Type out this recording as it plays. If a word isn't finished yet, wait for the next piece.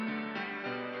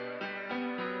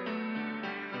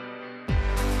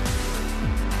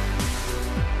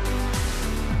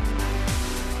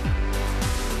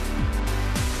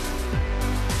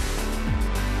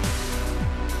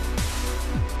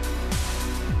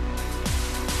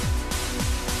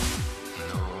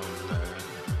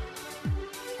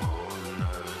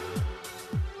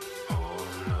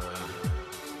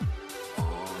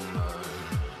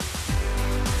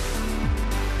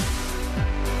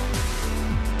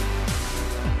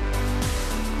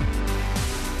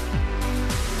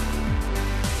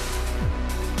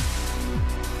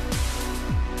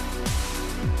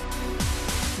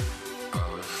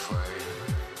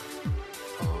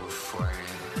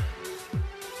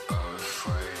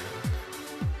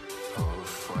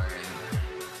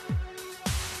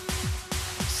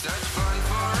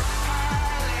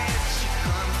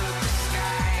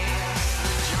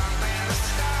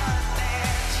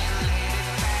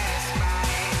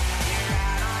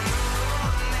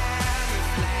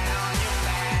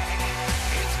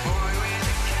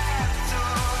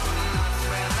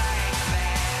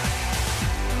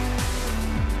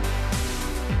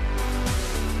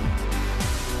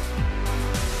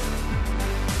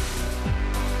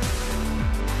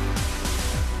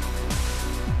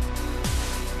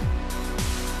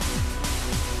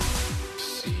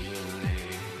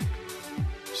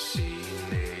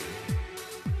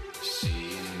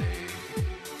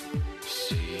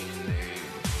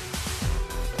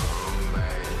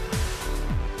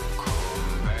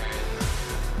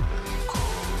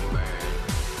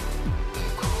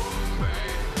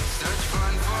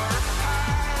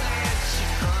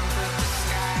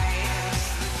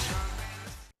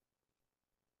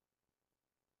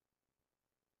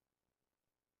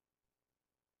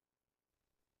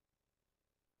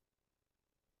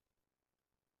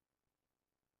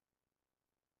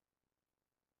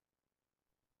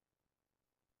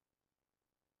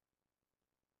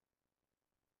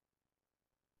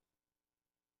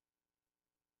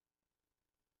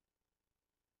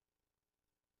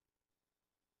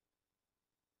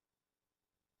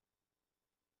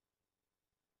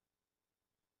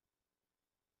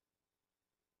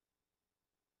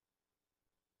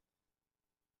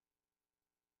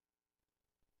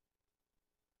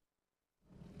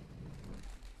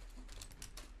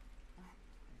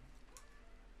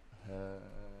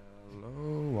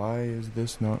is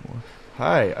this not?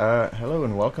 Hi, hello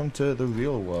and welcome to The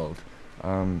Real World,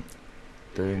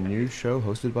 the new show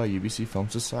hosted by UBC Film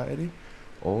Society,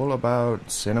 all about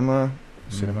cinema,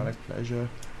 cinematic pleasure,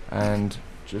 and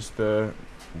just the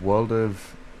world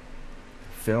of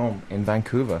film in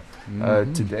Vancouver.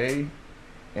 Today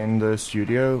in the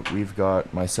studio we've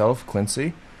got myself,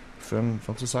 Quincy, from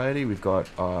Film Society. We've got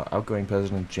our outgoing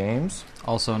president, James,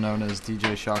 also known as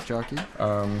DJ Shock Jockey.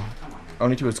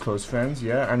 Only to his close friends,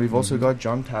 yeah. And we've also got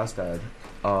John Tastad,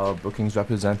 our bookings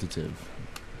representative.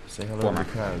 Say hello to the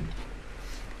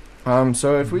crowd.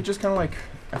 So if we just kind of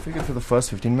I figured for the first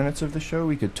 15 minutes of the show,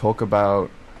 we could talk about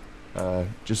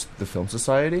just the Film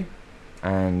Society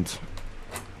and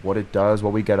what it does,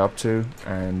 what we get up to,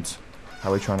 and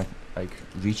how we're trying to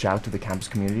reach out to the campus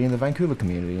community and the Vancouver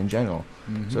community in general.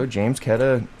 So James, care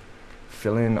to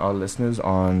fill in our listeners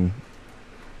on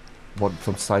what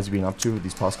Film Society's been up to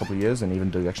these past couple of years and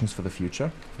even directions for the future?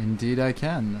 Indeed I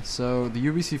can. So the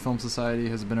UBC Film Society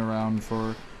has been around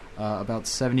for about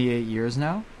 78 years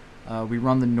now. We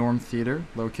run the Norm Theater,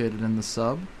 located in the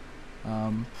Sub.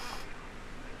 And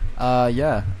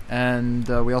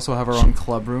we also have our own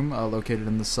club room located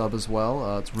in the Sub as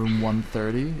well. It's room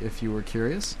 130, if you were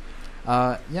curious.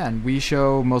 And we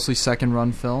show mostly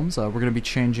second-run films. We're going to be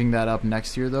changing that up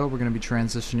next year, though. We're going to be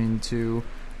transitioning to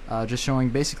just showing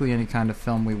basically any kind of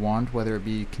film we want, whether it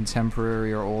be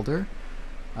contemporary or older.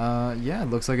 It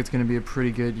looks like it's going to be a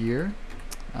pretty good year.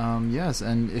 Yes,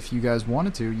 and if you guys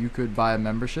wanted to, you could buy a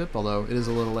membership, although it is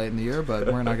a little late in the year, but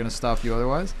we're not going to stop you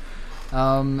otherwise.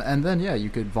 And then, you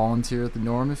could volunteer at the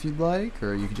Norm if you'd like,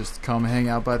 or you could just come hang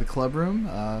out by the club room.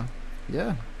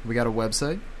 We got a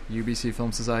website,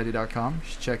 ubcfilmsociety.com. You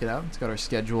should check it out. It's got our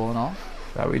schedule and all.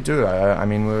 That we do. I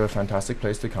mean, we're a fantastic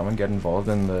place to come and get involved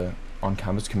in the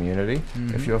on-campus community.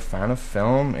 If you're a fan of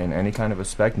film in any kind of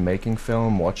respect, making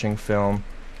film, watching film,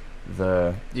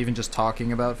 even just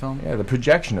talking about film? Yeah, the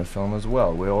projection of film as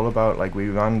well. We're all about, we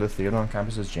run the theater on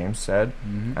campus, as James said,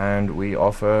 and we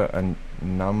offer a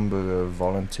number of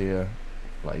volunteer,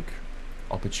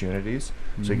 opportunities.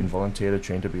 So you can volunteer to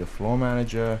train to be a floor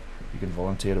manager, you can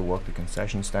volunteer to work the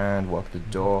concession stand, work the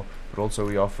door, but also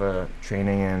we offer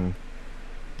training in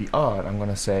the art, I'm going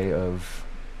to say, of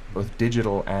both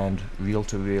digital and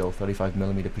reel-to-reel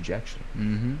 35mm projection,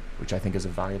 which I think is a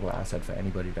valuable asset for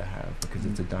anybody to have because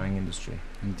it's a dying industry.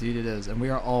 Indeed it is, and we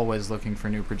are always looking for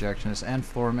new projectionists and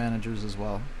floor managers as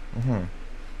well. We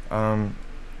kind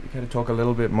of talk a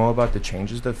little bit more about the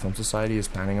changes that Film Society is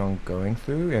planning on going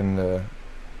through in the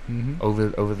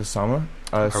over the summer.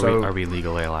 Are we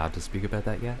legally allowed to speak about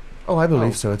that yet? Oh, I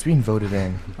believe so. It's been voted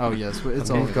in. Oh, yes. It's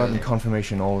all We've gotten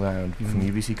confirmation all around from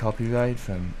UBC Copyright,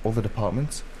 from all the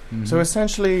departments. So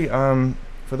essentially, for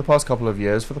the past couple of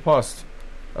years,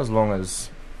 as long as...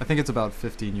 I think it's about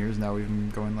 15 years now we've been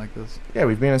going like this. Yeah,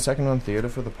 we've been in second-run theater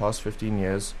for the past 15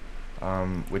 years,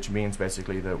 which means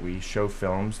basically that we show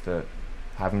films that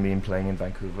haven't been playing in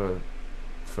Vancouver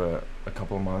for a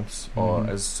couple of months, or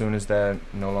as soon as they're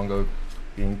no longer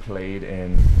being played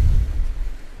in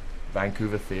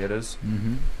Vancouver theaters,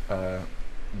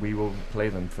 we will play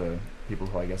them for people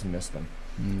who I guess missed them.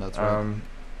 That's right.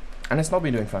 And it's not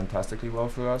been doing fantastically well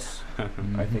for us,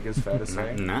 I think it's fair to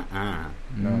say.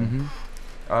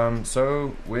 No.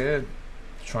 So we're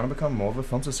trying to become more of a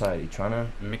film society,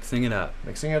 mixing it up,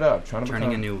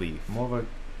 turning a new leaf, more of a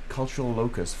cultural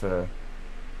locus for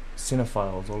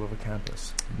cinephiles all over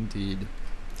campus. Indeed.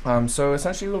 So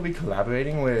essentially we'll be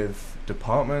collaborating with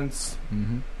departments,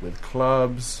 with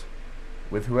clubs,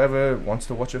 with whoever wants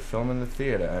to watch a film in the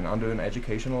theater, and under an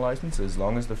educational license, as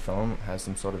long as the film has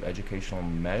some sort of educational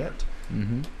merit.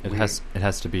 It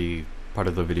has to be part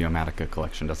of the Videomatica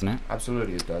collection, doesn't it?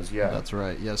 Absolutely, it does. Yeah, that's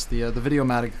right. Yes, the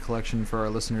Videomatica collection, for our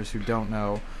listeners who don't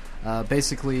know,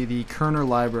 basically the Kerner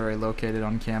Library located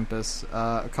on campus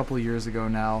a couple of years ago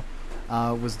now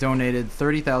was donated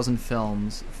 30,000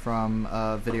 films from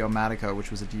Videomatica, which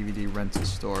was a DVD rental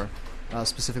store.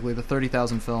 Specifically, the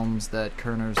 30,000 films that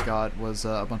Kerner's got was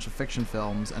a bunch of fiction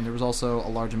films, and there was also a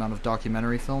large amount of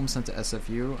documentary films sent to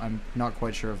SFU. I'm not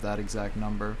quite sure of that exact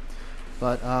number.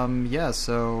 But,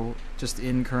 so just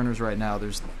in Kerner's right now,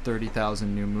 there's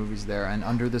 30,000 new movies there, and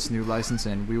under this new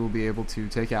licensing, we will be able to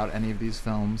take out any of these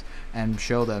films and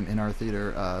show them in our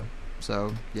theater.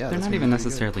 They're not even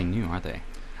necessarily new, are they?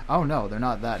 Oh, no, they're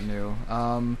not that new.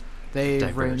 They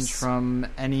range from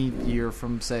any year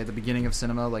from, say, the beginning of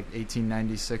cinema, like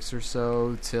 1896 or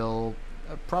so, till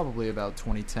probably about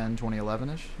 2010,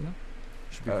 2011-ish,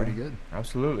 Should be pretty good.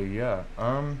 Absolutely, yeah.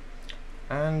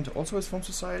 And also as Film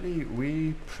Society,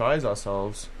 we prize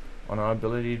ourselves on our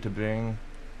ability to bring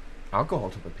alcohol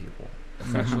to the people.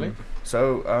 essentially.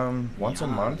 So once a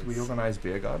month we Yes. organize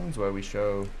beer gardens where we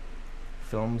show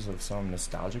films of some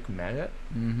nostalgic merit,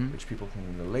 Mm-hmm. which people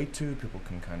can relate to, people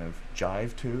can kind of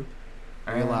jive to.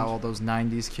 We allow all those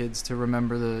 '90s kids to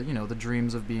remember the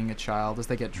dreams of being a child as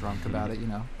they get drunk about it.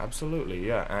 Absolutely,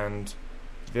 yeah. And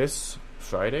this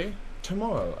Friday,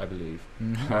 tomorrow, I believe,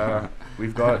 Mhm.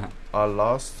 we've got our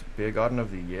last beer garden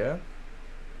of the year,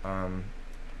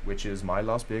 which is my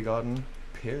last beer garden,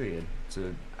 period. It's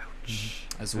a,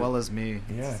 As well as me.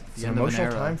 yeah, It's it's the an end of an emotional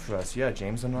era. time for us. Yeah,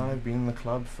 James and I have been in the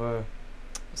club for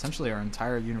Essentially, our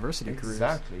entire university careers.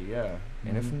 exactly, yeah,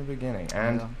 in it Mhm. from the beginning.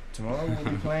 And Yeah. tomorrow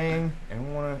we'll be playing.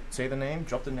 Anyone want to say the name?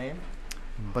 Drop the name.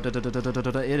 But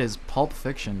it is Pulp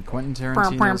Fiction, Quentin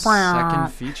Tarantino's second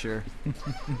feature.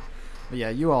 But yeah,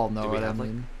 you all know Do we what I have, like,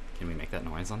 mean. Can we make that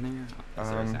noise on there? Is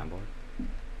there a soundboard?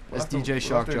 As have to- DJ we'll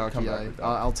Shock have to come Jockey, back with that.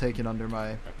 I'll take it under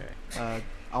my. Okay.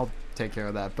 I'll take care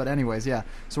of that. But anyways, yeah.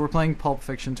 So we're playing Pulp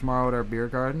Fiction tomorrow at our beer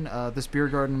garden. This beer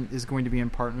garden is going to be in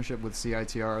partnership with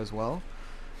CITR as well.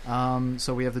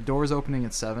 So we have the doors opening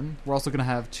at 7. We're also going to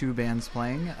have 2 bands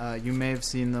playing. You may have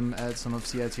seen them at some of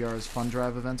CITR's Fun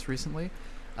Drive events recently.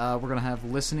 We're going to have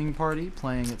Listening Party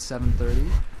playing at 7:30,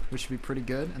 which should be pretty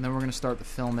good. And then we're going to start the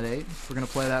film at 8. We're going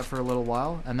to play that for a little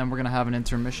while. And then we're going to have an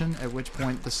intermission, at which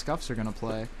point the Scuffs are going to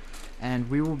play. And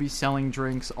we will be selling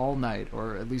drinks all night,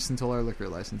 or at least until our liquor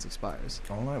license expires.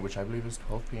 All night, which I believe is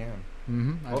 12 p.m.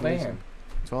 Mm-hmm. 12 a.m.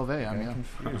 12 I'm a.m., getting yeah.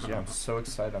 confused. Yeah, I'm so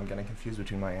excited. I'm getting confused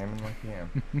between my AM and my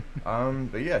PM.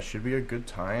 But yeah, should be a good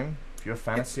time. If you're a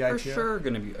fan It's of CITR, for sure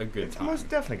going to be a good it's time. most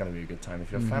definitely going to be a good time.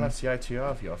 If you're a fan Mhm. of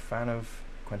CITR, if you're a fan of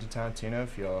Quentin Tarantino,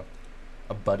 if you're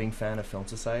a budding fan of Film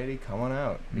Society, come on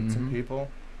out, meet some Mhm. people.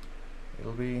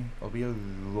 It'll be a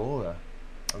roarer.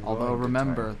 Although roaring good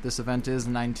remember, time. this event is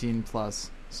 19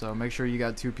 plus, so make sure you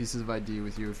got 2 pieces of ID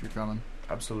with you if you're coming.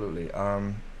 Absolutely.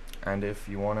 And if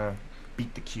you want to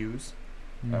beat the queues,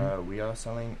 Mhm. we are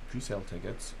selling pre-sale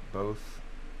tickets, both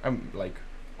like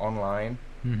online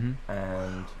Mhm.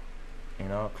 and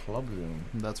in our club room,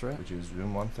 That's right. which is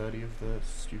room 130 of the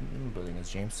student room building, as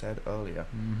James said earlier.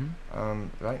 Mhm.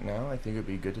 Right now, I think it'd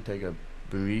be good to take a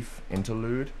brief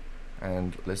interlude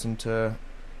and listen to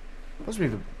possibly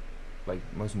the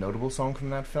most notable song from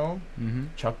that film, Mhm.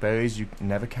 Chuck Berry's "You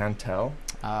Never Can Tell,"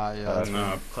 Yeah. That's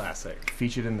right. Classic.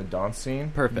 featured in the dance scene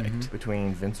Perfect. Mhm.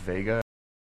 between Vince Vega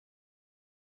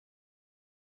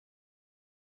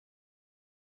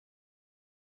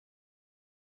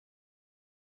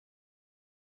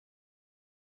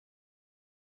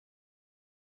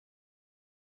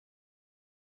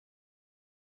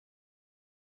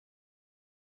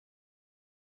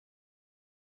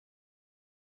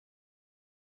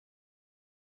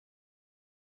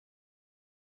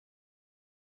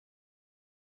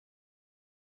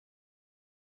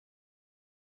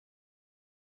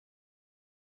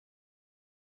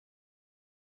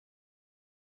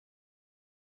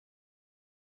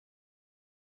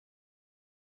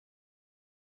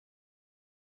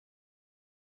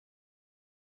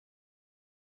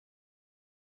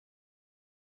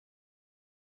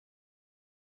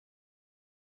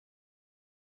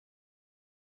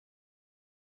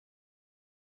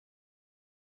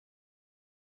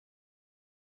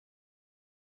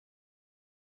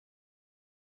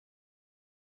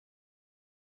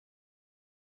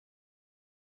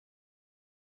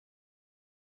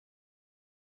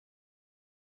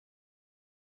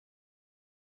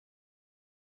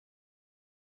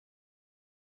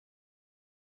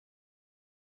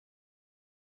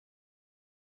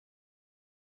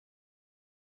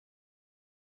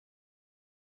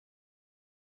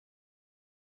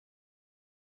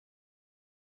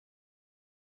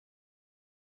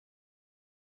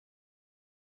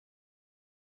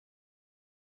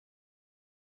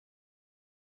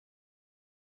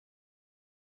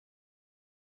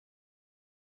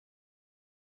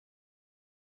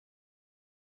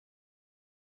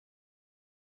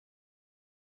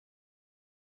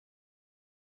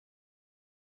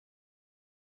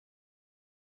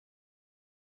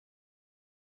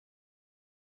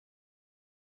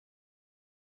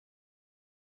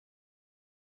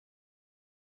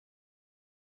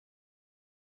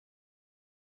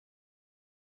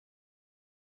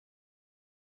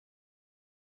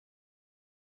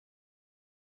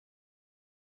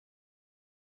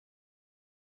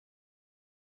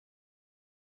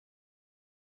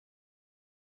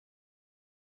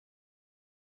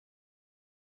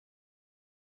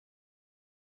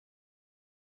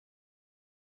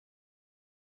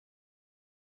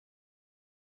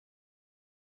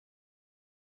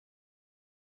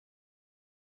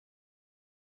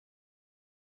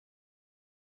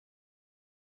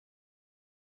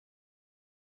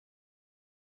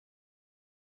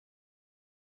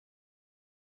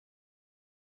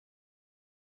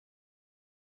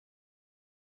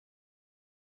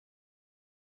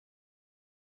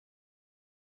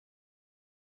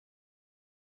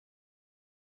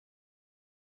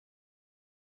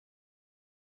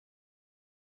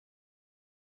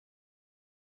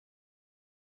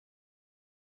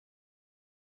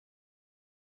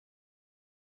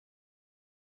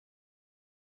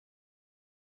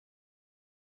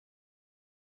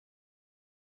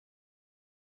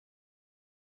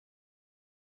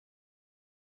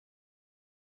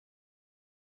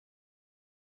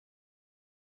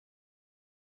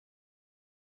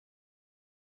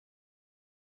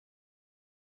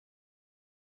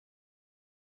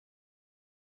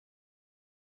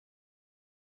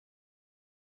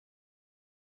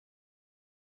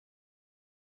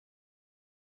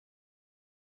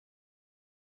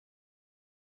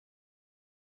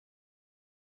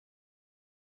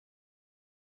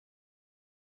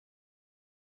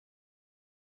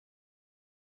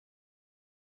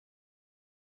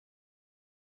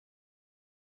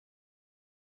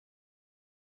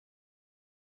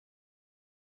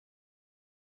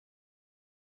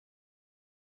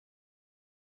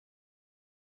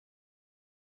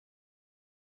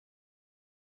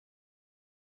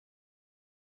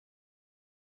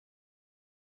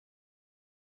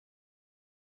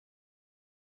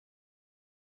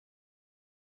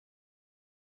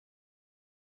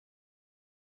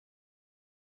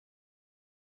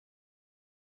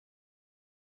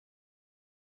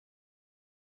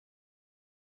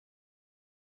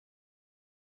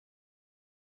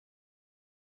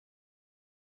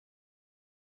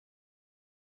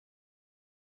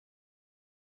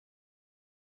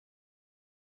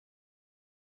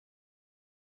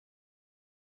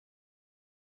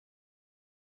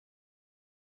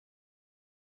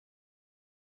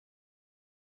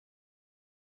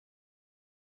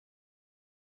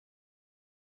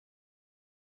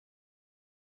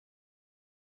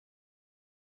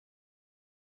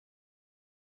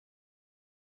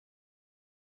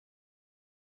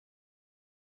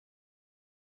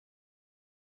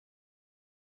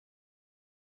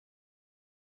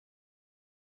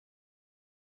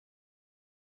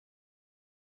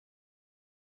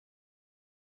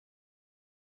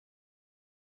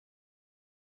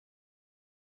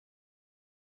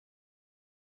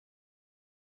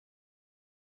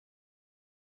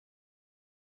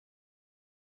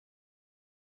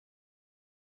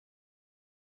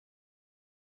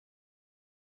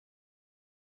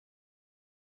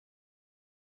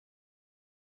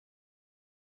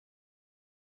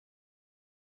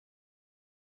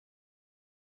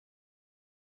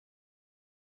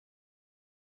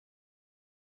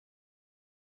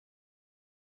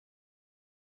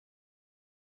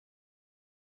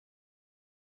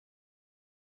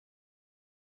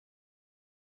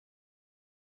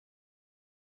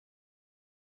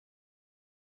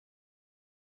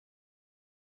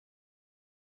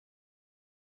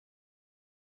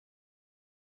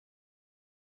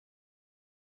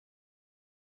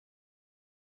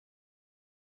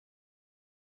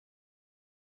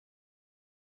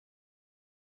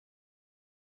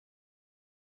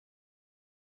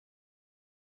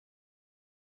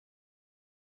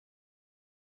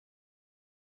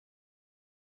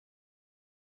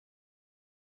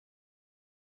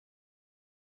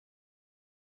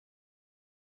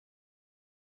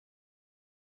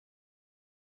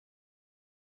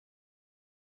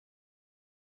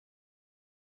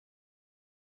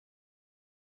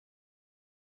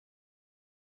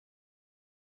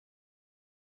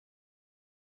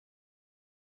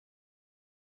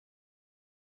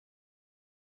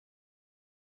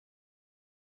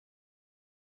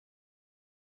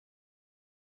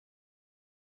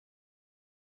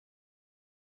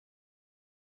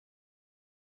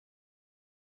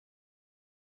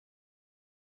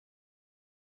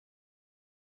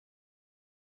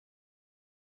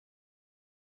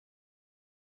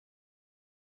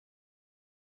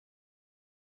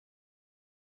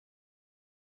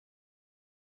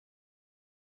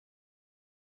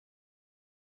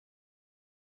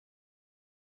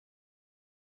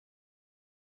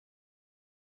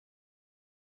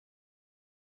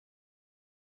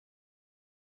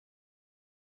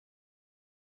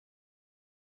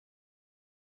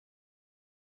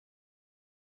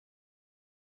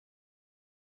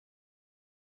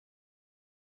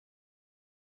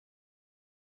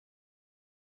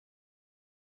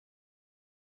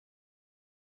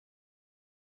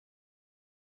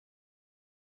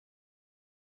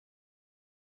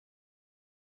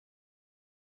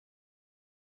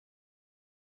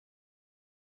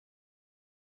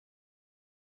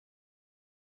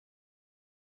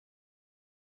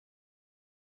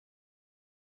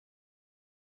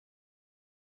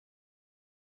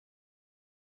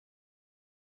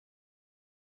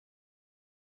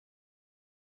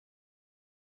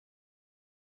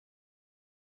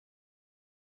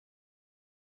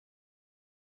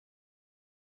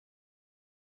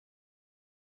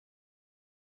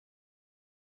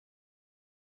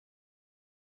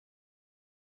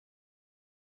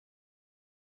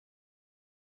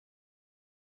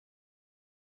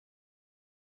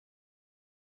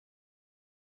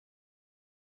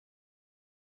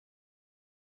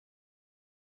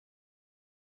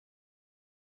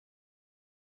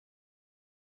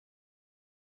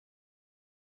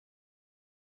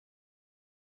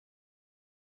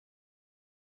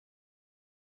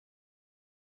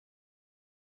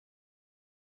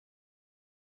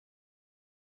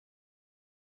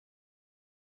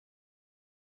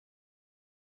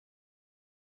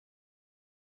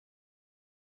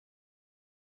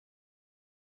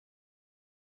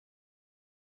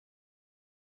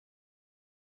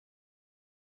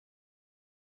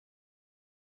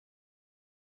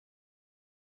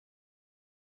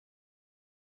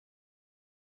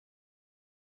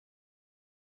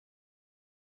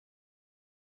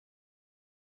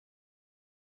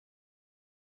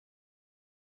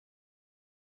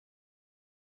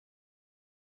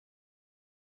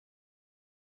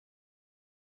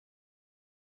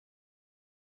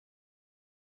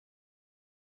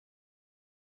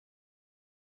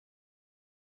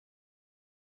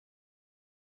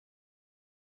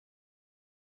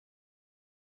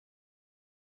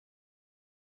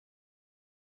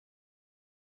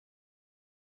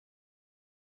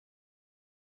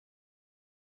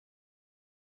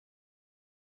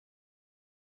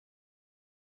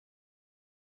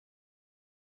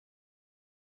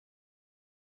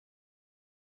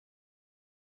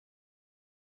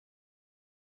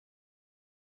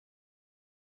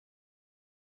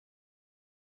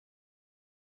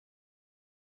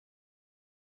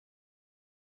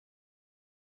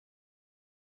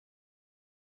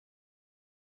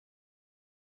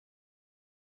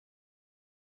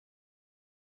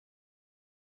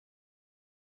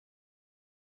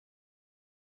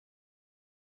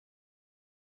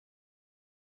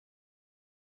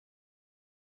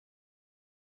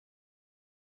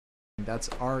That's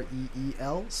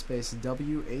REEL space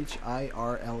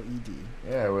WHIRLED.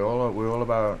 Yeah, we're all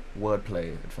about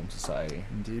wordplay at Film Society.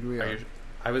 Indeed, we are.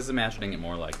 I was imagining it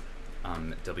more like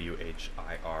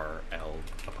WHIRL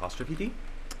apostrophe D,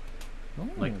 Oh.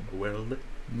 like world.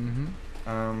 Mm-hmm.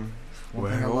 One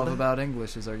thing I Well- love about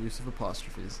English is our use of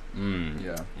apostrophes.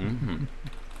 Yeah.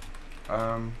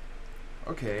 Mm-hmm.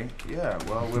 Okay, yeah,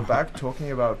 well, we're back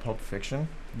talking about Pulp Fiction,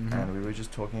 Mhm. and we were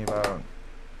just talking about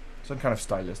some kind of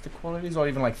stylistic qualities, or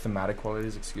even like thematic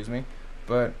qualities, excuse me.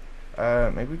 But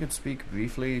maybe we could speak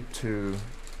briefly to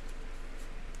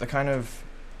the kind of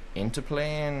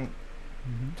interplay in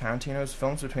Mhm. Tarantino's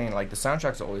films between, like, the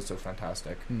soundtracks are always so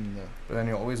fantastic, Yeah. but then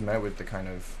you're always met with the kind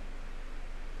of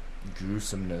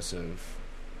gruesomeness of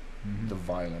Mhm. the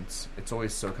violence. It's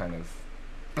always so kind of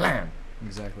blam!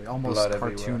 Exactly. Almost Blood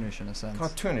everywhere. cartoonish in a sense.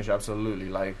 Cartoonish, absolutely.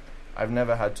 Like, I've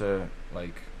never had to,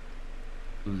 like,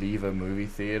 leave a movie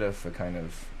theater for kind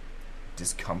of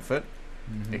discomfort,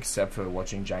 Mhm. except for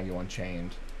watching Django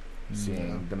Unchained,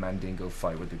 seeing the Mandingo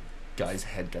fight where the guy's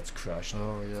head gets crushed.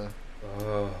 Oh, yeah.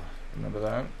 Oh, Remember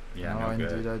that? yeah, Oh, no indeed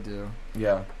good. I do.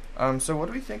 Yeah. So what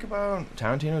do we think about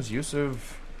Tarantino's use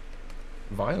of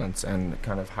violence and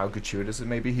kind of how gratuitous it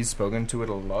may be? He's spoken to it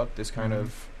a lot, this kind Mhm.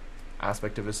 of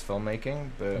aspect of his filmmaking,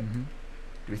 but Mhm.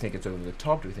 do we think it's over the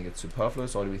top? Do we think it's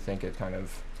superfluous? Or do we think it kind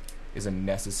of is a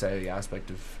necessary aspect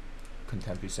of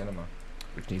contemporary cinema,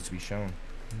 which needs to be shown?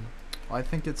 I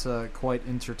think it's quite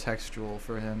intertextual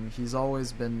for him. He's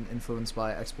always been influenced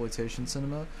by exploitation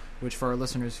cinema, which for our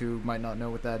listeners who might not know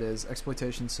what that is,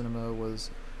 exploitation cinema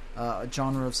was a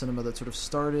genre of cinema that sort of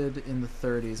started in the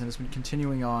 30s and has been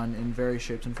continuing on in various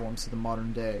shapes and forms to the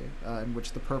modern day, in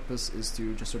which the purpose is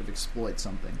to just sort of exploit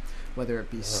something, whether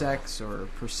it be sex or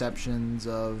perceptions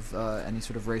of any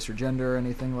sort of race or gender or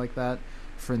anything like that.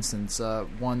 For instance,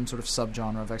 one sort of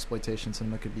subgenre of exploitation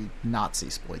cinema could be Nazi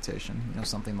exploitation,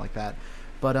 something like that.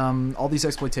 But all these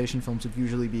exploitation films would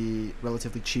usually be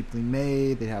relatively cheaply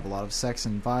made. They'd have a lot of sex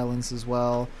and violence as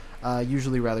well,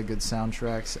 usually rather good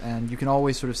soundtracks. And you can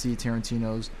always sort of see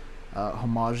Tarantino's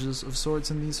homages of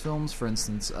sorts in these films. For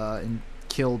instance, in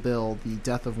Kill Bill, the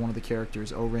death of one of the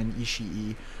characters, Orin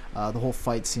Ishii, the whole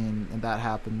fight scene and that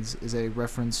happens is a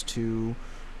reference to...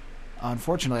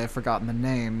 Unfortunately, I've forgotten the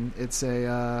name. It's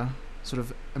a sort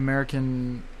of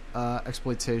American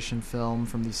exploitation film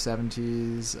from the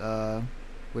 70s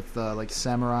with like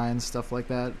samurai and stuff like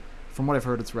that. From what I've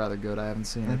heard, it's rather good. I haven't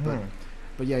seen it,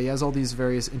 but yeah, he has all these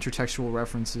various intertextual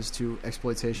references to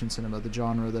exploitation cinema, the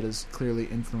genre that has clearly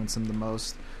influenced him the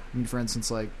most. I mean, for instance,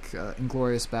 like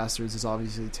Inglourious Basterds has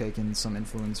obviously taken some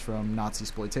influence from Nazi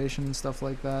exploitation and stuff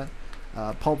like that.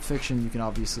 Pulp Fiction, you can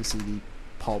obviously see the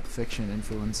Pulp Fiction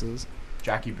influences.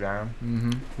 Jackie Brown.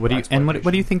 Mm-hmm.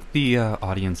 What do you think the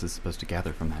audience is supposed to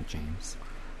gather from that, James?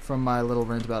 From my little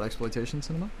rant about exploitation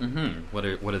cinema. Mm-hmm.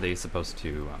 What are they supposed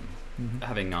to Mhm.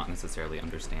 having not necessarily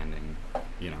understanding,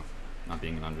 not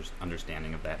being an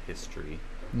understanding of that history?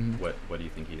 Mhm. What do you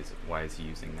think he is? Why is he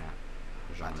using that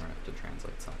genre to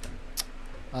translate something?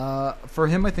 For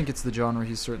him, I think it's the genre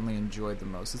he's certainly enjoyed the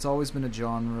most. It's always been a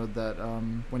genre that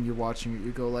when you're watching it,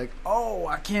 you go like, "Oh,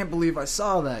 I can't believe I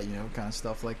saw that," kind of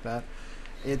stuff like that.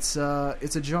 It's a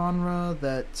genre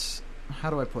that, how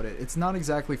do I put it? It's not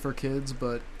exactly for kids,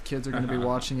 but kids are going to be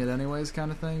watching it anyways, kind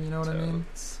of thing. You know what I mean?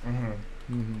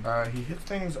 He hits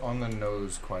things on the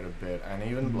nose quite a bit, and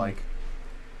even like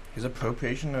his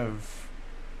appropriation of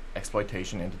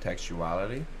exploitation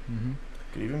intertextuality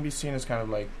could even be seen as kind of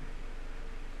like,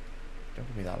 don't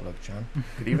give me that look, John.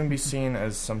 Could even be seen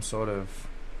as some sort of,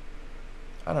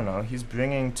 I don't know, he's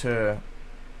bringing to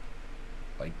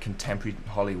like contemporary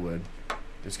Hollywood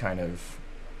this kind of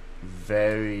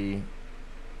very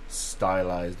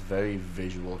stylized, very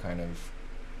visual kind of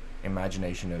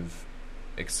imagination of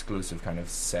exclusive kind of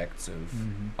sects of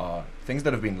art, things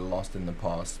that have been lost in the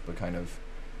past, but kind of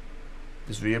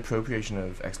this reappropriation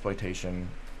of exploitation,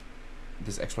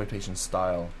 this exploitation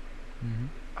style.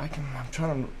 I'm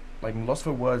trying to, like, I'm lost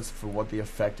for words for what the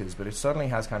effect is, but it certainly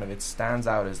has kind of, it stands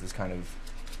out as this kind of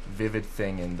vivid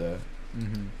thing in the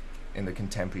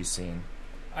contemporary scene.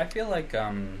 I feel like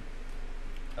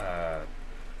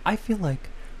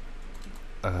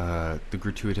the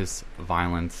gratuitous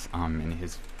violence in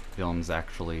his films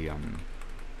actually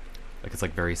like it's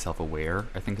like very self-aware.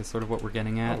 I think is sort of what we're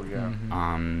getting at. Oh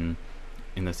yeah.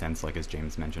 In the sense, like as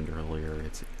James mentioned earlier,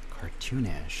 it's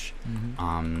cartoonish.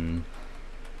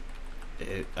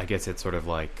 I guess it sort of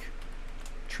like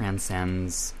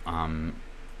transcends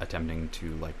attempting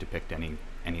to like depict any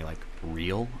like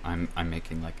real. I'm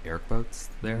making like air quotes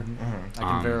there. I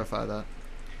can verify that.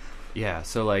 Yeah,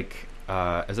 so like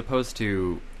as opposed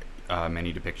to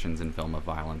many depictions in film of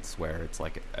violence where it's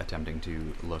like attempting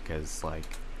to look as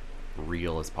like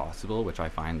real as possible, which I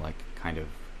find like kind of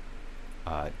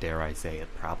dare I say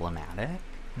it, problematic.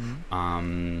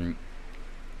 Mm-hmm.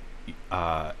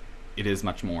 It is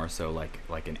much more so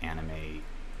like an anime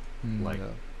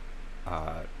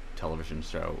television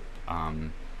show,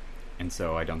 and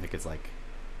so I don't think it's like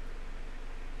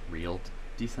real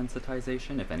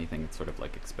desensitization. If anything, it's sort of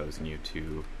like exposing you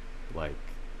to like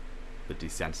the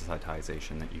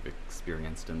desensitization that you've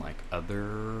experienced in like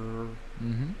other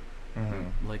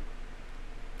like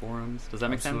forums. Does that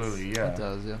make sense? Absolutely, yeah. It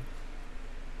does, yeah.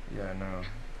 Yeah, no.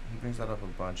 He brings that up a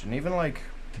bunch. And even like,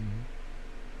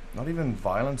 not even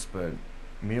violence, but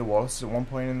Mia Wallace at one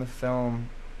point in the film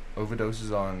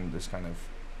overdoses on this kind of,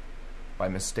 by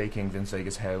mistaking Vince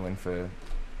Vega's heroin for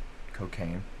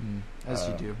cocaine. As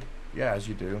you do. Yeah, as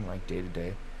you do, like day to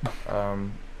day.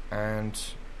 And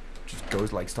just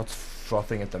goes like, starts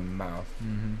frothing at the mouth.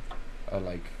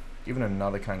 Like, even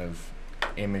another kind of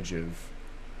image of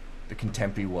the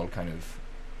contemporary world kind of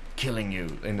killing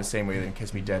you in the same way that in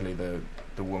Kiss Me Deadly the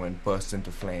woman bursts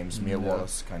into flames. Mia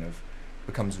Wallace kind of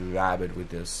becomes rabid with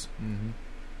this,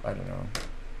 I don't know,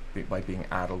 by being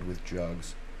addled with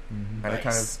drugs. And it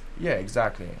kind of, yeah,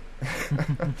 exactly.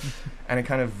 And it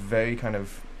kind of very kind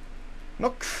of,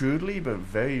 not crudely, but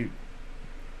very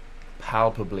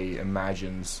palpably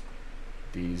imagines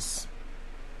these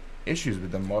issues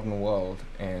with the modern world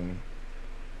and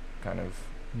kind of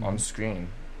on screen,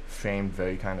 framed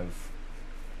very kind of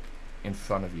in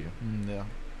front of you. Yeah.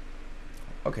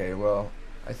 Okay, well,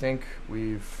 I think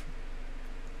we've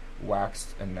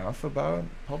waxed enough about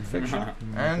Pulp Fiction.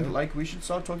 And, like, we should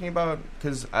start talking about,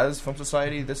 because as Film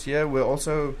Society this year, we're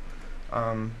also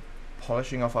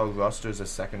polishing off our roster as a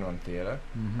second-run theater.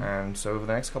 And so over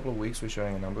the next couple of weeks, we're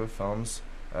showing a number of films.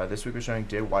 This week we're showing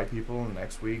Dear White People.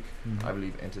 Next week, I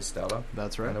believe, Interstellar.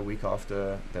 That's right. And a week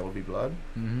after, There Will Be Blood.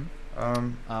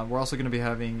 We're also going to be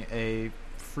having a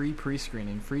free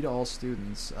pre-screening, free to all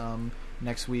students,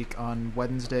 next week on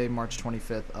Wednesday, March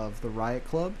 25th, of The Riot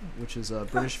Club, which is a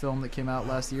British film that came out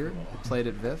last year. It played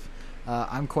at VIF.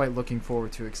 I'm quite looking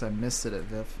forward to it because I missed it at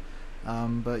VIF.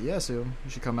 But yeah, so you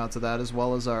should come out to that, as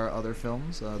well as our other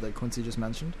films that Quincy just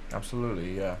mentioned.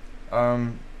 Absolutely, yeah.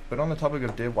 But on the topic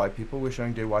of Dear White People, we're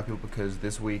showing Dear White People because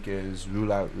this week is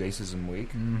Rule Out Racism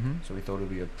Week, so we thought it would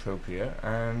be appropriate.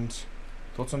 And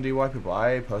thoughts on Dear White People?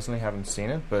 I personally haven't seen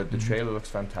it, but the trailer looks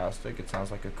fantastic. It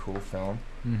sounds like a cool film.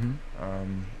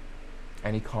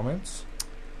 Any comments?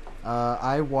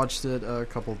 I watched it a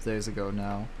couple of days ago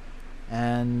now,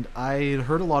 and I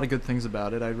heard a lot of good things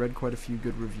about it. I read quite a few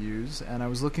good reviews, and I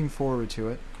was looking forward to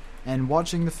it. And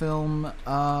watching the film,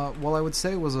 while I would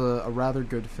say it was a rather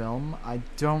good film, I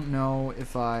don't know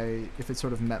if it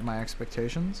sort of met my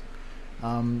expectations.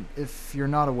 If you're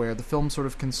not aware, the film sort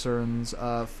of concerns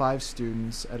 5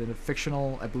 students at a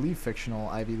fictional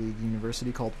Ivy League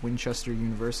university called Winchester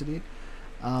University,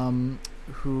 who,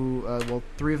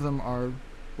 3 of them are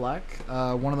black,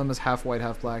 one of them is half white,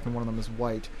 half black, and one of them is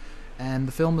white. And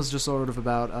the film is just sort of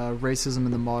about racism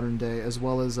in the modern day, as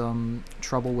well as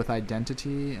trouble with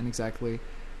identity and exactly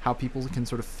how people can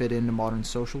sort of fit into modern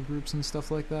social groups and stuff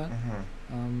like that.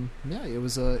 Yeah, it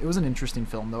was an interesting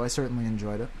film, though. I certainly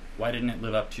enjoyed it. Why didn't it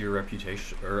live up to your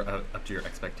reputation or up to your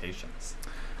expectations?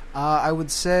 I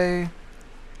would say,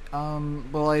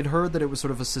 I'd heard that it was sort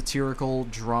of a satirical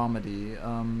dramedy,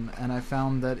 and I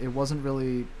found that it wasn't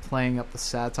really playing up the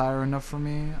satire enough for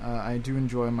me. I do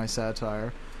enjoy my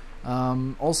satire.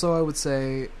 Also, I would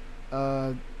say,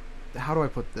 how do I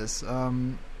put this?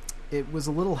 It was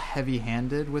a little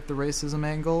heavy-handed with the racism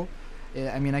angle.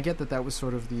 I mean, I get that was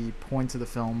sort of the point of the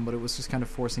film, but it was just kind of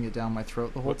forcing it down my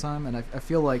throat the whole time, and I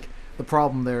feel like the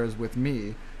problem there is with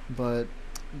me, but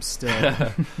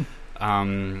still.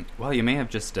 Well, you may have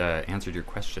just answered your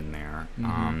question there.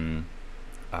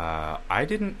 I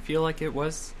didn't feel like it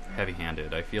was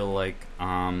heavy-handed. I feel like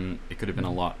it could have been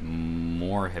a lot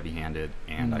more heavy-handed,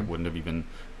 and I wouldn't have even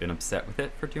been upset with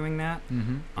it for doing that.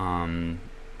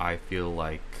 I feel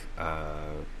like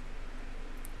I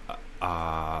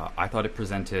thought it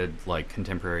presented like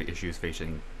contemporary issues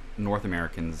facing North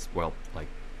Americans, well, like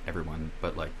everyone,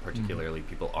 but like particularly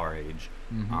people our age.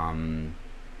 Even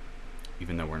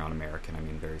though we're not American, I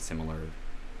mean, very similar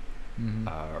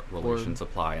relations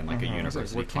apply in like a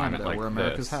university we're climate Canada, like we're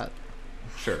America's this. hat.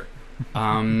 Sure.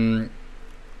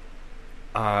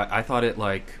 I thought it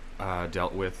like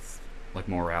dealt with like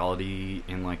morality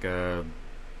in like a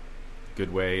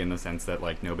good way, in the sense that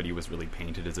like nobody was really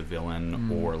painted as a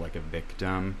villain or like a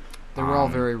victim. They were all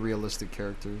very realistic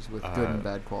characters with good and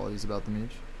bad qualities about them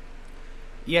each.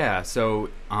 Yeah, so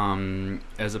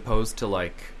as opposed to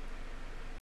like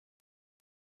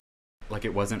like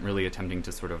it wasn't really attempting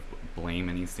to sort of blame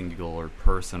any singular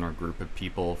person or group of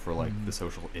people for like the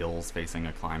social ills facing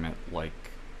a climate like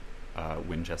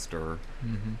Winchester.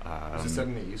 Is it set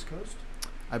in the East Coast?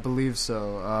 I believe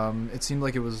so. It seemed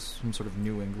like it was some sort of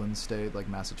New England state, like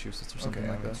Massachusetts or something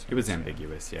like that. It was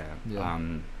ambiguous, yeah.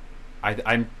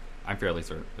 I'm fairly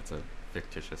certain it's a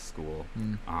fictitious school.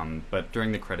 But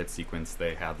during the credit sequence,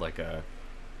 they had like a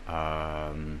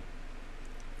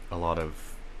lot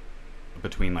of,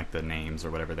 between like the names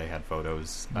or whatever, they had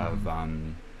photos of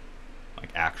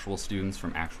like actual students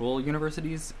from actual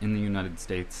universities in the United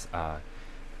States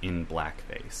in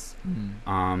blackface.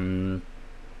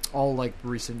 All like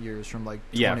recent years from like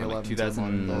 2011 from like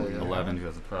 2011,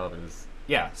 2012. It was,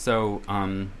 so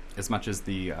as much as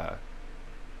the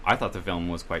I thought the film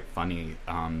was quite funny,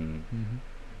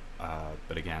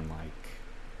 but again, like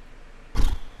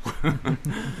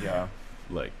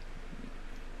like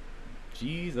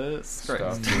Jesus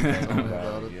Christ.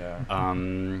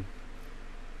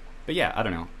 But yeah, I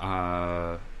don't know.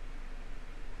 I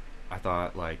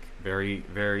thought like very,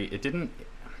 very.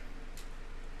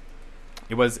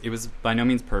 It was by no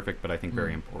means perfect, but I think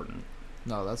very important.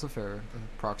 No, that's a fair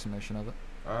approximation of it.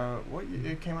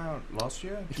 It came out last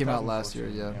year? It came out last year,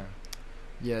 yeah.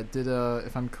 Yeah, it did,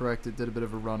 if I'm correct, it did a bit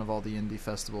of a run of all the indie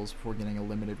festivals before getting a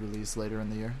limited release later in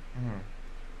the year.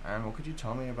 And what could you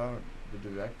tell me about the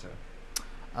director?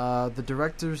 The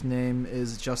director's name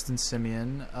is Justin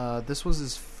Simeon. This was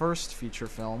his first feature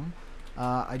film.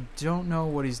 I don't know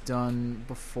what he's done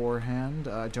beforehand.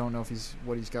 I don't know if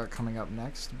what he's got coming up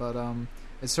next, but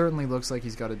it certainly looks like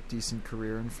he's got a decent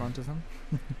career in front of him.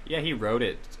 Yeah, he wrote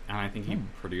it, and I think he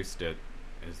produced it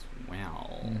as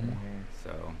well.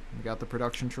 So we got the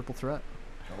production triple threat.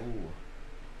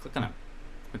 Click on it.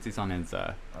 Quincy's on his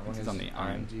Quincy's on the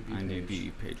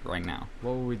IMDb page right now.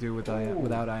 What would we do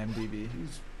without IMDb?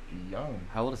 He's young.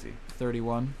 How old is he?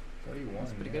 31. 31.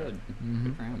 That's pretty good.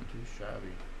 Good for him. Not too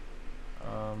shabby.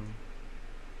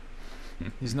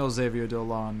 He's no Xavier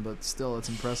Dolan, but still, it's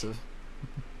impressive.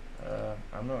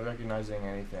 I'm not recognizing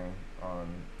anything on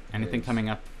anything coming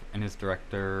up in his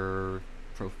director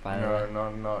profile. No,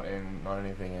 not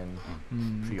anything in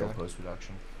pre or post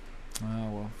production.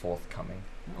 Oh well, forthcoming.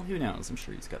 Well, who knows? I'm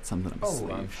sure he's got something up his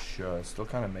sleeve. I'm sure. Still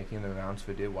kind of making the rounds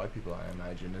for dear white people, I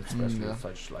imagine, especially with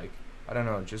such like I don't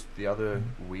know. Just the other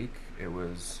week, it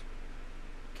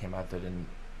came out that in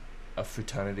a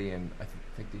fraternity in I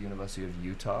think the University of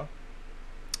Utah.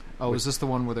 Oh, is this the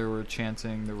one where they were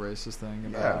chanting the racist thing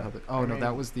about how no,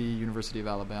 that was the University of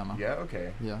Alabama. Yeah,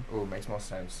 okay. Yeah. Oh, makes more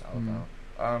sense, Alabama.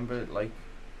 But like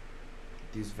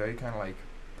these very kind of like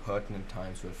pertinent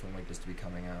times for a film like this to be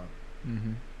coming out.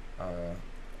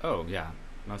 Oh yeah,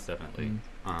 most definitely.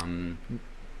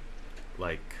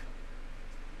 Like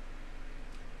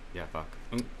yeah, fuck.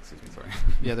 Ooh, excuse me, sorry.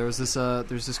 Yeah, there's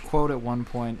this quote at one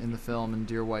point in the film in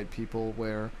Dear White People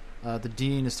where the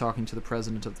dean is talking to the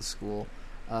president of the school.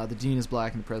 The dean is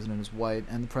black and the president is white,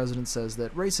 and the president says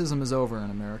that racism is over in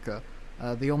America.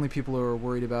 The only people who are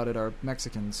worried about it are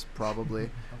Mexicans, probably,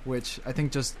 which I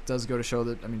think just does go to show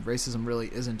that, I mean, racism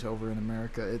really isn't over in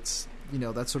America. It's,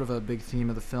 that's sort of a big theme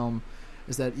of the film,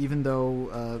 is that even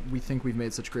though we think we've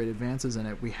made such great advances in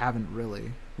it, we haven't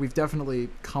really. We've definitely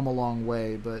come a long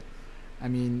way, but, I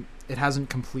mean, it hasn't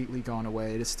completely gone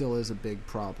away. It still is a big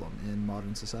problem in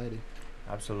modern society.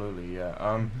 Absolutely,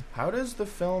 yeah. How does the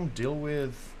film deal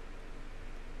with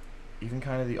even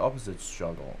kind of the opposite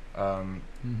struggle?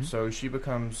 So she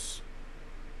becomes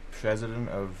president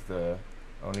of the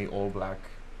only all-black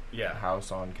house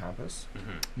on campus.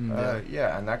 And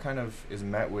that kind of is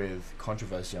met with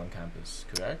controversy on campus,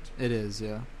 correct? It is,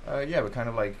 yeah. But kind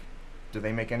of like, do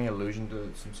they make any allusion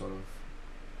to some sort of,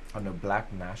 I don't know,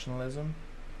 black nationalism,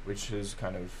 which has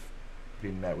kind of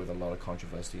been met with a lot of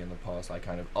controversy in the past, like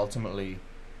kind of ultimately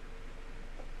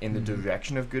in the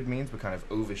direction of good means, but kind of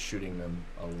overshooting them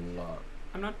a lot.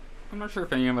 I'm not sure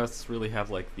if any of us really have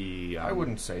like the I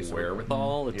wouldn't say so,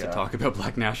 wherewithal to talk about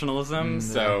black nationalism,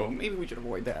 so maybe we should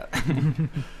avoid that.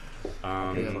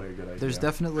 There's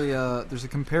definitely there's a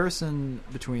comparison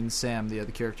between Sam, the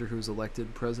character who's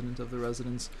elected president of the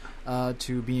residents,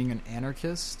 to being an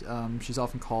anarchist. She's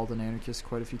often called an anarchist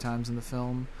quite a few times in the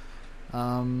film.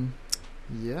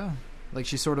 Yeah, like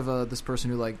she's sort of this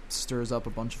person who like stirs up a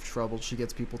bunch of trouble. She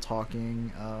gets people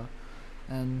talking,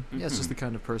 and it's just the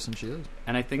kind of person she is.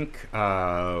 And I think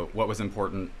what was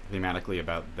important thematically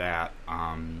about that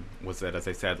was that, as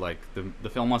I said, like the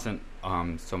film wasn't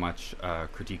so much a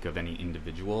critique of any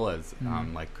individual as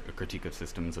like a critique of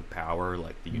systems of power,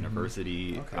 like the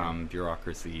university,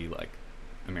 bureaucracy, like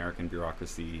American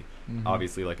bureaucracy.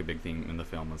 Obviously, like a big theme in the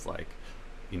film was like,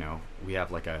 we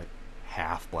have like a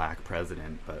half black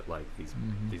president, but like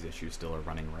these issues still are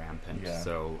running rampant. Yeah.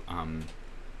 So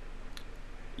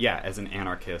yeah, as an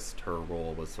anarchist, her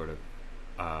role was sort of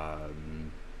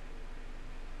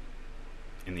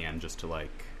in the end just to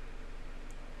like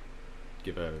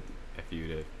give a few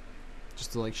to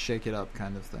Just to like shake it up,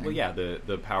 kind of thing. well, yeah,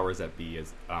 the powers that be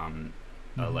is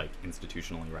like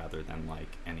institutionally rather than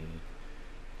like any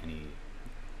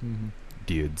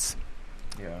dudes.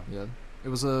 Yeah. Yeah. It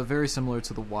was very similar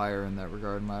to The Wire in that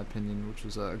regard, in my opinion, which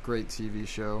was a great TV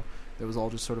show that was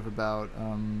all just sort of about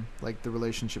like the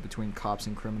relationship between cops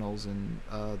and criminals and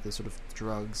the sort of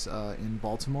drugs in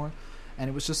Baltimore. And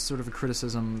it was just sort of a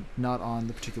criticism, not on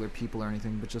the particular people or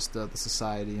anything, but just the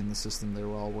society and the system they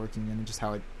were all working in, and just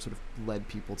how it sort of led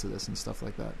people to this and stuff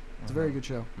like that. It's a very good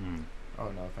show. Oh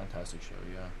no, fantastic show,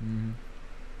 yeah.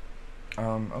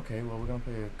 Mm-hmm. Okay, well, we're gonna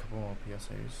play a couple more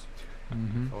PSAs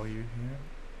for you here.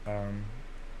 And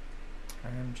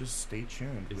just stay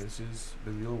tuned. This is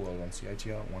The Real World on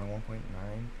CITR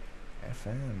 101.9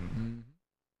 FM. Mm-hmm.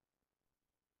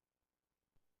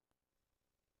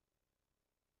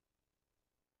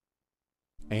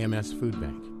 AMS Food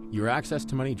Bank. Your access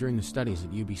to money during the studies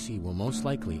at UBC will most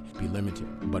likely be limited,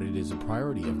 but it is a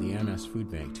priority of the AMS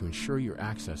Food Bank to ensure your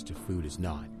access to food is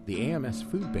not. The AMS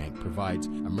Food Bank provides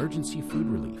emergency food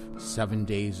relief 7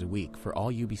 days a week for all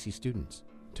UBC students.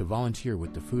 To volunteer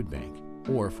with the food bank,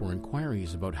 or for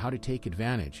inquiries about how to take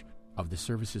advantage of the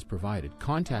services provided,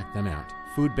 contact them at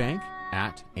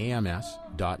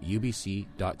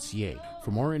foodbank@ams.ubc.ca.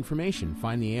 For more information,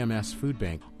 find the AMS Food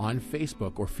Bank on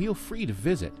Facebook or feel free to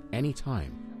visit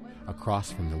anytime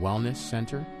across from the Wellness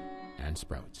Center and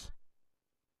Sprouts.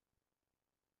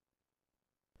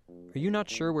 Are you not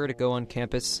sure where to go on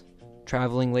campus?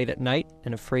 Traveling late at night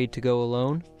and afraid to go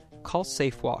alone? Call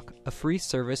SafeWalk, a free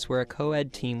service where a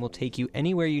co-ed team will take you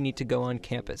anywhere you need to go on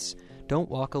campus. Don't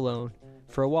walk alone.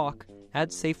 For a walk,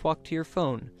 add SafeWalk to your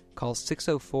phone. Call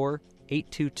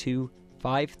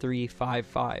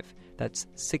 604-822-5355. That's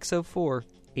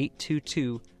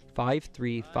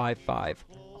 604-822-5355.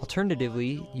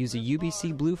 Alternatively, use a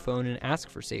UBC Blue phone and ask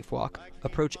for SafeWalk.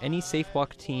 Approach any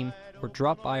SafeWalk team or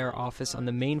drop by our office on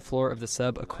the main floor of the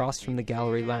sub across from the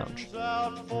gallery lounge.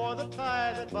 Out for the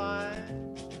tie that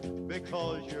binds,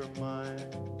 because you're mine,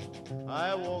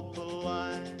 I walk the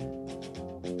line.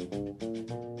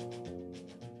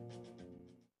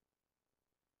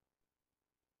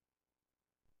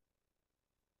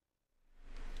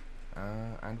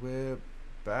 And we're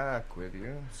back with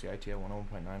you, CITR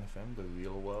 101.9 FM, The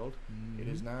Real World. It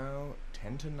is now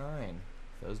 10 to 9,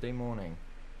 Thursday morning.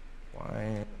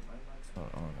 Why?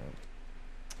 Not on it.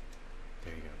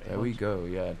 There you go. There we go,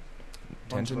 yeah. 10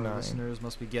 Bunch to of our 9. listeners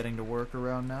must be getting to work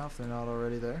around now if they're not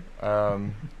already there.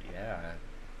 Yeah.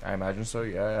 I imagine so,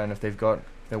 yeah. And if they're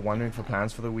wondering for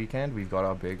plans for the weekend, we've got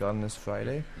our big on this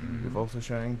Friday. We've also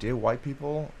showing Dear White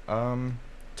People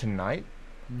tonight.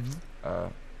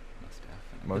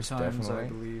 Most the times, definitely. I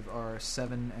believe, are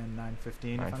 7 and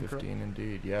 9:15. 9:15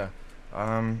 indeed, yeah.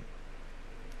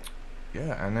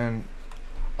 Yeah, and then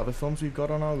other films we've got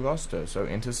on our roster. So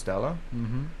Interstellar.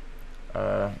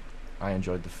 I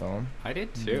enjoyed the film. I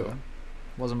did too. Yeah.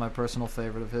 Wasn't my personal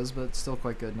favorite of his, but still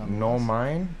quite good nonetheless. Nor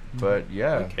mine, but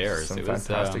yeah, Who cares? some It was,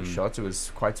 fantastic shots. It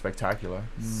was quite spectacular.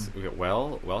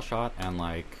 Well shot and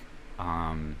like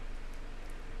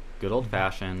good old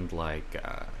fashioned like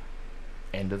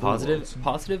End of the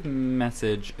positive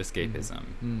message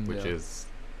escapism, which yeah. is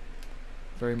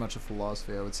very much a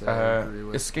philosophy, I would say. I agree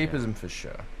with. escapism for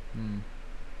sure.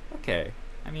 okay.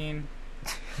 I mean,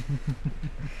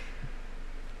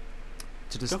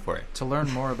 go for it. To learn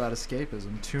more about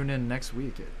escapism, tune in next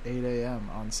week at 8 a.m.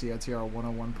 on CITR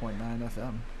 101.9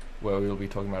 FM. Well, we'll be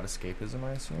talking about escapism,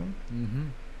 I assume.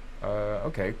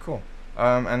 Okay, cool.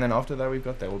 And then after that, we've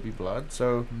got There Will Be Blood.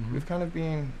 So we've kind of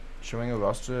been showing a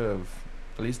roster of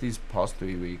at least these past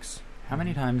 3 weeks. How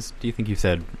many times do you think you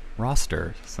said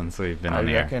roster since we've been on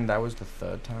the air? I reckon that was the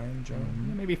third time,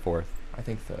 John. Maybe fourth. I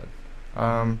think third.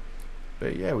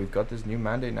 But yeah, we've got this new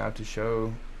mandate now to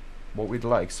show what we'd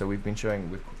like. So we've been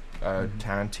showing with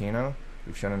Tarantino.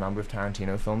 We've shown a number of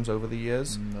Tarantino films over the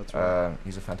years. That's right.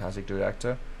 He's a fantastic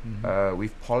director.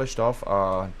 We've polished off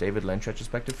our David Lynch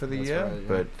retrospective for the year, right, yeah.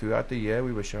 but throughout the year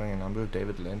we were showing a number of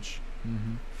David Lynch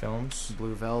films.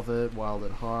 Blue Velvet, Wild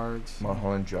at Heart,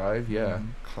 Mulholland Drive,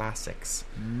 classics.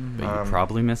 But you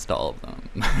probably missed all of them.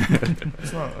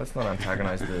 Let's not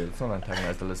antagonize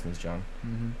the listeners, John.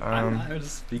 I'm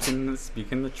just speaking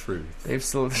the truth. They've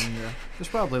still There's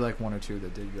probably like one or two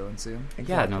that did go and see him.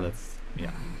 Yeah, no, that's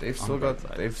They've still got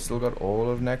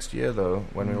all of next year though,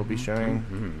 when we'll be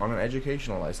showing on an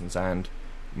educational license, and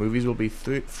movies will be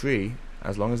free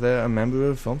as long as they're a member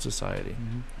of Film Society.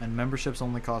 And memberships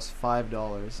only cost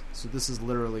 $5, so this is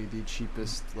literally the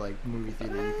cheapest like movie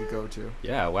theater you could go to.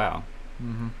 Yeah, wow.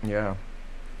 Yeah,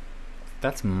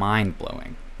 That's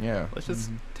mind-blowing. yeah. Let's just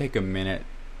take a minute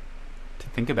to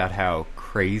think about how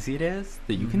crazy it is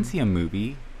that you can see a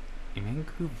movie in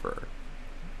Vancouver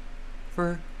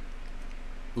for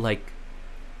like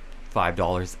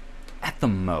 $5 at the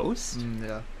most.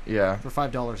 Yeah, Yeah. for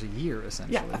 $5 a year,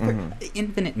 essentially. Yeah, for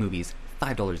infinite movies,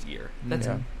 $5 a year. That's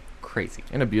Yeah. crazy.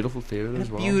 In a beautiful theater In as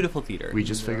a well. beautiful theater. We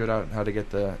just Yeah. figured out how to get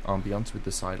the ambiance with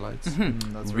the side lights.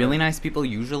 That's really right. nice people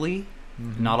usually.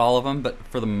 Not all of them, but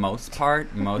for the most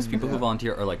part, most people who Yeah.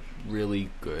 volunteer are like really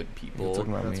good You're people.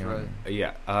 talking about That's me, right.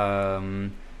 Yeah.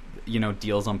 You know,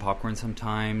 deals on popcorn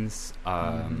sometimes.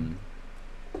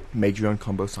 Make your own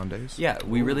combo Sundays. Yeah,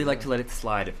 we really like yeah. to let it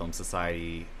slide at Film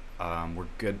Society. We're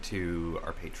good to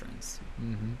our patrons.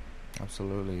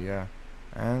 Absolutely, yeah.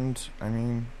 And, I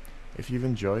mean, if you've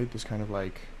enjoyed this kind of,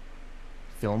 like,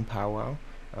 film powwow,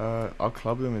 our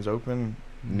club room is open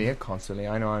near constantly.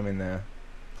 I know I'm in there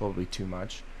probably too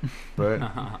much, but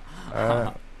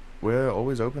we're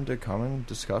always open to come and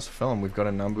discuss film. We've got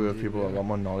a number of people a lot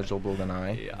more knowledgeable than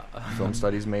I. Yeah. Film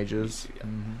studies majors, Yeah.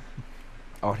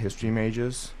 art history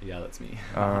majors, Yeah, that's me.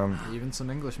 Even some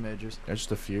English majors.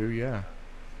 just a few, yeah.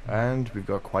 And we've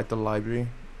got quite the library.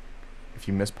 If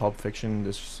you missed Pulp Fiction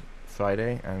this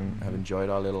Friday and have enjoyed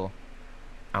our little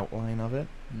outline of it,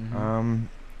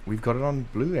 we've got it on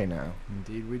Blu-ray now,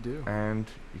 Indeed, we do. and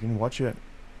you can watch it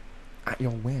at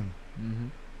your whim.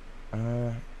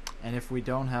 And if we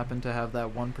don't happen to have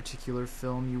that one particular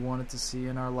film you wanted to see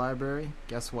in our library,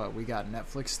 guess what? We got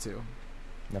Netflix too.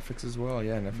 Netflix as well,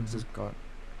 yeah. Netflix has got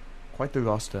quite the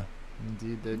roster.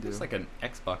 Indeed, they do. There's like an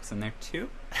Xbox in there too.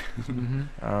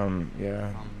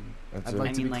 Yeah. That's I'd it. like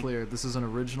I to mean, be like- clear. This is an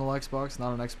original Xbox,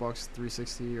 not an Xbox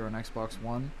 360 or an Xbox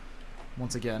One.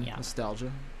 Once again, Yeah.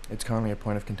 nostalgia. It's currently a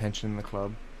point of contention in the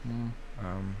club. Mm.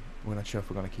 We're not sure if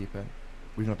we're going to keep it.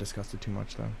 We've not discussed it too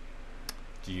much, though.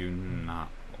 Do you not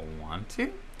want to?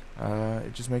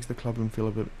 It just makes the club room feel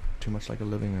a bit too much like a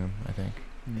living room, I think.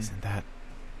 Isn't that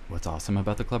what's awesome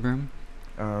about the club room?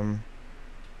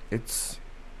 It's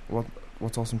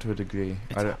what's awesome to a degree.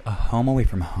 It's a home away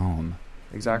from home.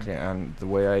 Exactly, and the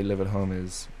way I live at home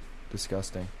is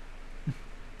disgusting.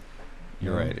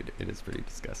 You're Yeah. right. It is pretty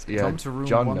disgusting. Yeah, Come to room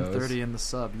John 130 in the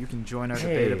sub. You can join our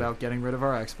Hey. debate about getting rid of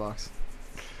our Xbox.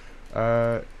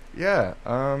 Yeah.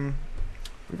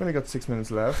 We've only got 6 minutes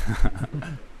left.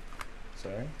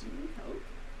 Sorry.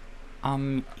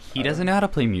 He doesn't know how to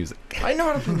play music. I know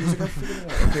how to play music. I figured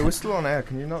it out. Okay, we're still on air.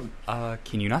 Can you not?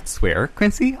 Can you not swear,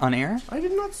 Quincy, on air? I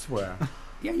did not swear.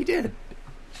 Yeah, you did.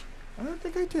 I don't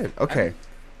think I did. Okay.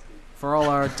 For all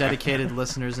our dedicated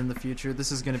listeners in the future,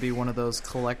 this is going to be one of those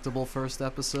collectible first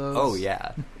episodes. Oh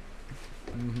yeah.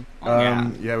 Mhm. Oh, yeah.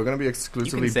 Yeah, we're gonna be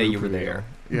exclusively. say you were blooper there.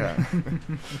 reel.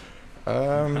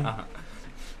 Yeah.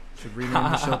 Should rename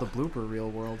the show the Blooper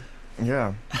Reel World.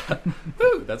 Yeah.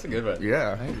 Woo, that's a good one.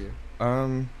 Yeah. Thank you.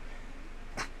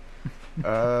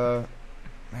 Man,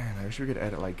 I wish we could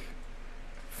edit like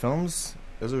films.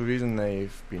 There's a reason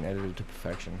they've been edited to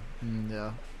perfection.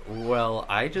 Yeah. Well,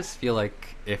 I just feel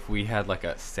like if we had like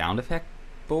a sound effect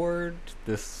board,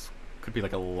 this could be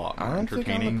like a lot I more don't think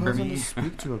I'm entertaining the for person me. to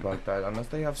speak to about that, unless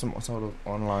they have some sort of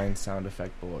online sound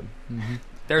effect board.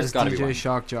 There's As got to be DJ one.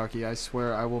 Shock Jockey, I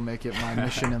swear I will make it my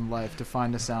mission in life to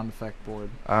find a sound effect board.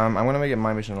 I'm gonna make it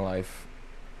my mission in life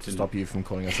to To- stop you from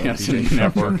calling us Yes, DJ to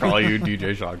Shock never Jockey. call you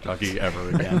DJ Shock Jockey ever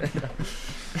again.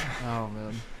 Oh,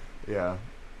 man. Yeah.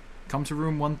 Come to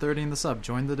room 130 in the sub.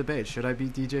 Join the debate. Should I be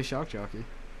DJ Shock Jockey?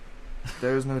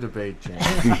 There is no debate, James.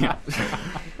 Yeah.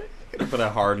 Gonna put a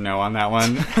hard no on that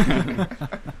one.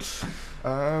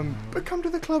 But come to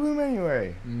the club room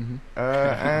anyway. Mm-hmm.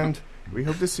 And we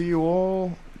hope to see you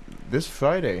all this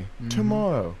Friday,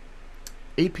 tomorrow.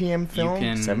 8 p.m. film,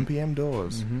 can- 7 p.m.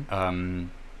 doors. Mm-hmm.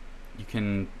 You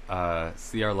can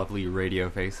see our lovely radio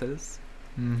faces.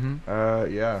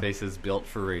 Mm-hmm. Yeah. Faces built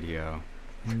for radio.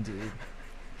 Indeed.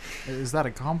 Is that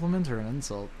a compliment or an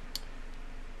insult?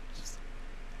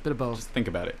 Bit of both. Just think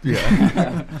about it.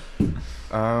 Yeah.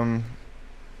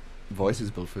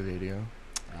 Voices built for radio.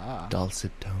 Ah.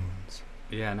 Dulcet tones.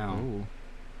 Yeah, no. Ooh.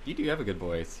 You do have a good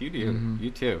voice. You do. Mhm.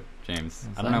 You too, James.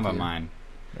 Well, I don't know thank about you. mine.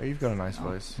 Oh, you've got a nice Oh.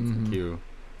 voice. Mhm. Thank you.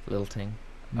 Little ting.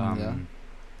 Yeah.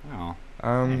 Oh,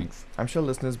 Um, thanks. I'm sure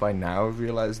listeners by now have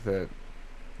realized that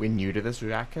we're new to this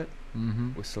racket.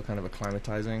 Mm-hmm. We're still kind of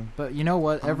acclimatizing. But you know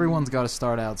what? Everyone's got to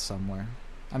start out somewhere.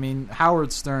 I mean,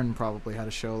 Howard Stern probably had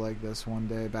a show like this one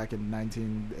day back in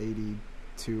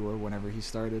 1982 or whenever he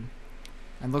started.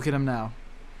 And look at him now.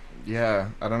 Yeah,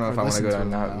 I don't know Or if I want to listen go to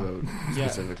down them that now. road Yeah.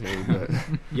 specifically, but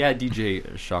Yeah, DJ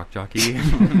Shock Jockey.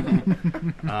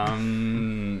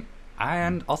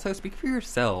 And also, speak for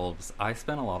yourselves. I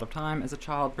spent a lot of time as a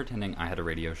child pretending I had a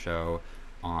radio show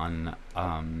on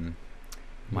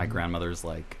my grandmother's,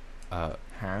 like,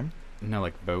 ham. no,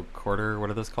 like, vocoder. What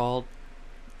are those called?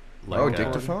 Oh, Like,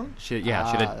 dictaphone? She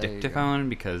had a there you go. dictaphone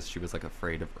because she was, like,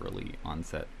 afraid of early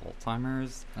onset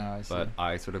Alzheimer's. Oh, I see. But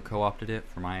I sort of co-opted it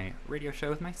for my radio show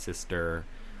with my sister.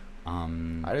 I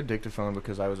had a dictaphone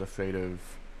because I was afraid of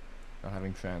not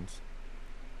having friends,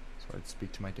 so I'd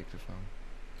speak to my dictaphone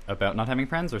About not having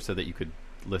friends, or so that you could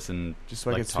listen. just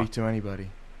so I Like could speak talk- to anybody.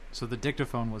 So the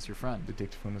dictaphone was your friend. The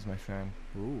dictaphone was my friend.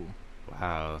 Ooh.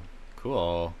 Wow,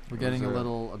 cool. We're It getting a was a-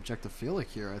 little objectophilic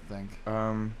here, I think.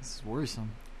 This is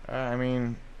worrisome. I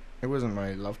mean, it wasn't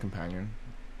my love companion.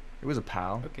 It was a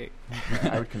pal. Okay.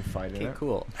 I would confide in Okay, it.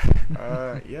 cool.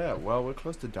 Yeah. Well, we're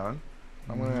close to done.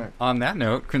 I'm gonna. On that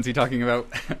note, Quincy talking about.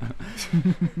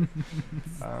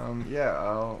 Yeah,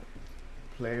 I'll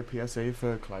play a PSA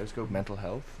for Kaleidoscope Mental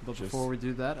Health. But before we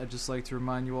do that, I'd just like to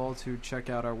remind you all to check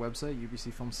out our website,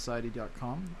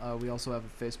 ubcfilmsociety.com. We also have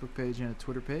a Facebook page and a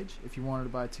Twitter page. If you wanted to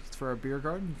buy tickets for our beer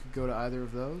garden, you could go to either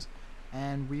of those.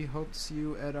 And we hope to see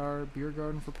you at our beer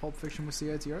garden for Pulp Fiction with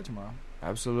CITR tomorrow.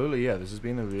 Absolutely, yeah. This has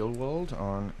been The Real World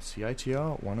on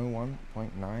CITR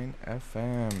 101.9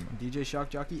 FM. DJ Shock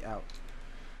Jockey out.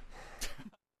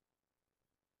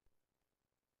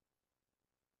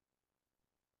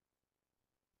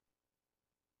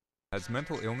 Has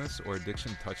mental illness or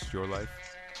addiction touched your life?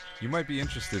 You might be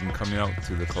interested in coming out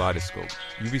to the Kaleidoscope,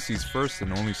 UBC's first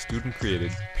and only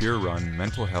student-created, peer-run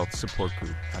mental health support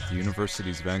group at the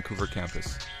university's Vancouver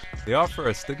campus. They offer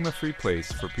a stigma-free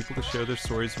place for people to share their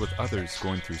stories with others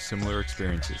going through similar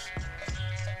experiences.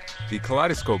 The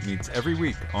Kaleidoscope meets every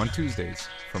week on Tuesdays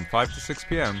from 5 to 6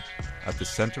 p.m. at the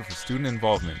Center for Student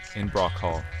Involvement in Brock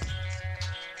Hall.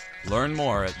 Learn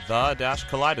more at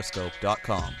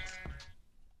the-kaleidoscope.com.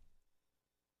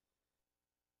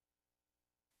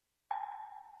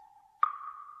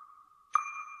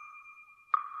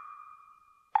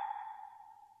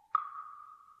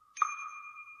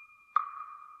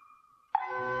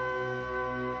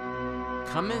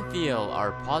 Come and feel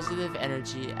our positive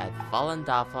energy at Falun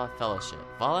Dafa Fellowship.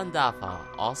 Falun Dafa,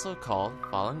 also called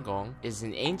Falun Gong, is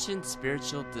an ancient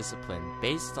spiritual discipline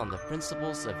based on the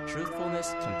principles of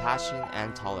truthfulness, compassion,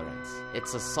 and tolerance.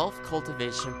 It's a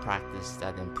self-cultivation practice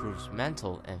that improves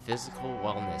mental and physical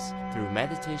wellness through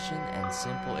meditation and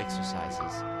simple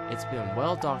exercises. It's been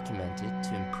well documented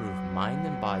to improve mind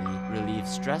and body, relieve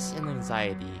stress and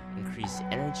anxiety, increase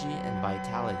energy and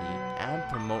vitality, and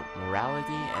promote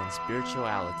morality and spirituality.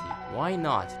 Why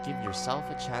not give yourself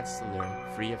a chance to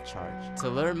learn free of charge? To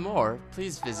learn more,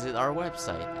 please visit our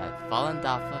website at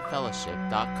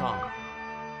falundafafellowship.com.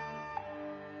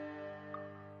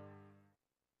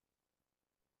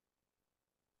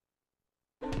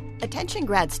 Attention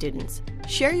grad students.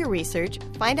 Share your research,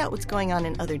 find out what's going on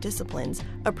in other disciplines,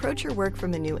 approach your work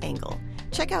from a new angle.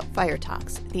 Check out Fire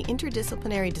Talks, the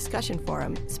interdisciplinary discussion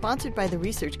forum sponsored by the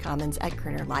Research Commons at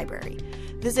Kerner Library.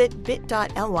 Visit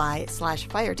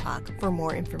bit.ly/firetalk for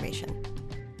more information.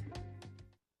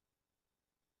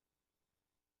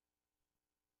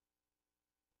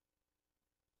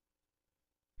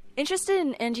 Interested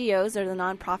in NGOs or the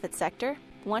nonprofit sector?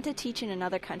 Want to teach in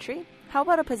another country? How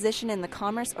about a position in the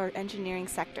commerce or engineering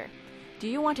sector? Do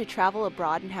you want to travel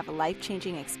abroad and have a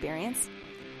life-changing experience?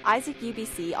 Isaac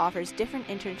UBC offers different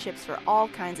internships for all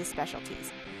kinds of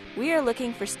specialties. We are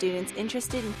looking for students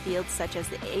interested in fields such as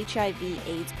the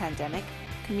HIV/AIDS pandemic,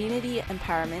 community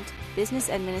empowerment, business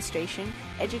administration,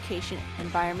 education,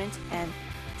 environment, and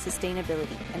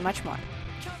sustainability, and much more.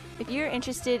 If you're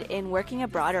interested in working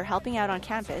abroad or helping out on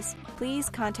campus, please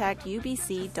contact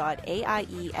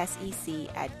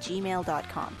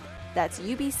ubc.aiesec@gmail.com. That's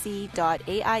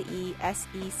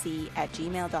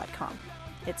ubc.aiesec@gmail.com.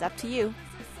 It's up to you.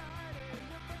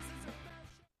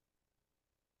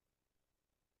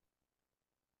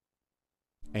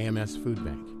 AMS Food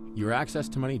Bank. Your access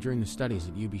to money during the studies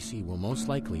at UBC will most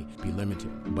likely be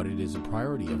limited, but it is a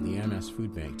priority of the AMS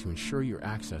Food Bank to ensure your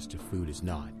access to food is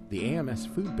not. The AMS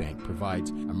Food Bank provides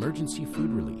emergency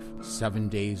food relief 7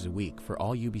 days a week for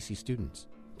all UBC students.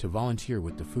 To volunteer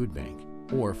with the food bank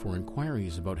or for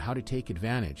inquiries about how to take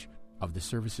advantage of the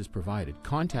services provided,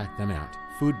 contact them at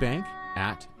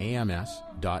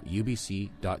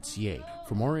foodbank@ams.ubc.ca.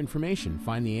 For more information,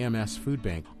 find the AMS Food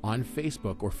Bank on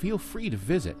Facebook or feel free to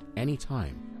visit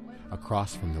anytime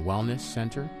across from the Wellness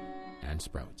Center and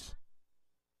Sprouts.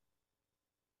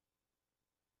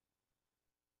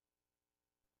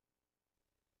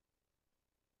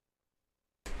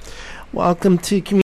 Welcome to